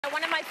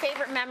One of my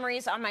favorite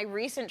memories on my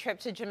recent trip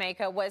to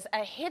Jamaica was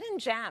a hidden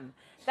gem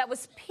that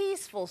was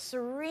peaceful,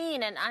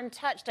 serene, and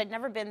untouched. I'd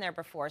never been there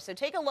before. So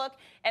take a look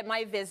at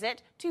my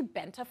visit to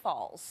Benta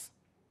Falls.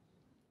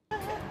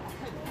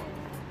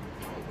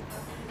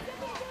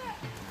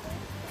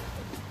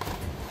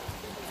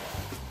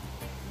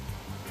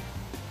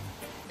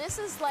 This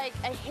is like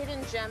a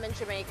hidden gem in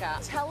Jamaica.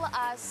 Tell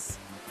us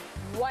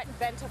what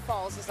Benta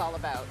Falls is all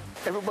about.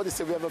 Everybody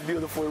said we have a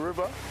beautiful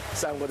river,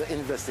 so I'm going to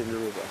invest in the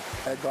river.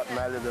 I got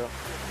my little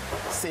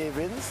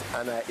savings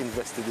and I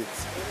invested it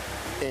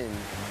in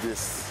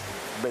this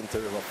Benta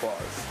River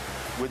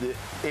Falls with the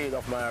aid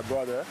of my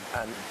brother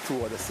and two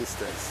other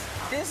sisters.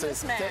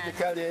 Businessman. So it's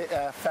technically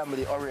a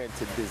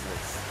family-oriented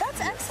business.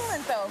 That's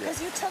excellent though,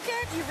 because you took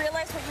it, you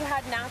realized what you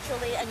had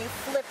naturally, and you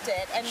flipped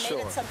it and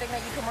made it something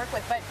that you can work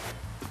with. But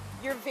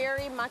you're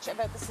very much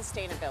about the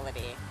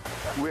sustainability.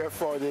 We are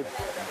for the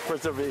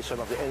preservation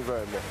of the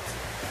environment.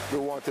 We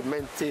want to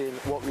maintain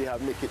what we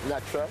have, make it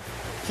natural,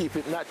 keep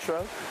it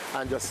natural,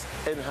 and just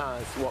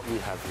enhance what we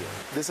have here.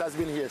 This has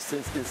been here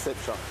since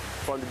inception,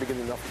 from the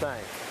beginning of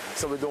time,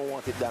 so we don't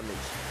want it damaged.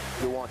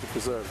 We want to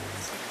preserve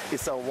it.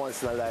 It's a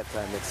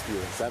once-in-a-lifetime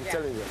experience. I'm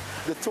telling you.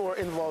 The tour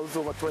involves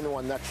over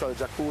 21 natural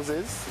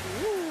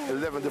jacuzzis,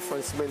 11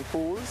 different swimming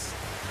pools,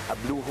 a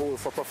blue hole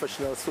for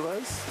professional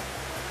swimmers,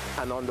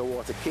 an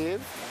underwater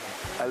cave,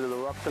 a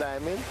little rock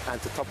climbing,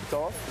 and to top it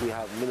off, we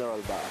have mineral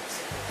baths.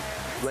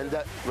 When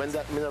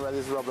that mineral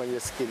is rubbed on your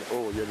skin,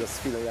 oh, you're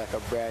just feeling like a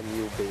brand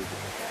new baby.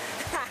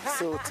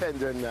 So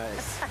tender and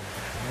nice.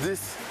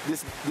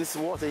 This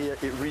water here,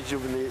 it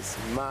rejuvenates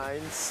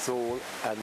mind, soul, and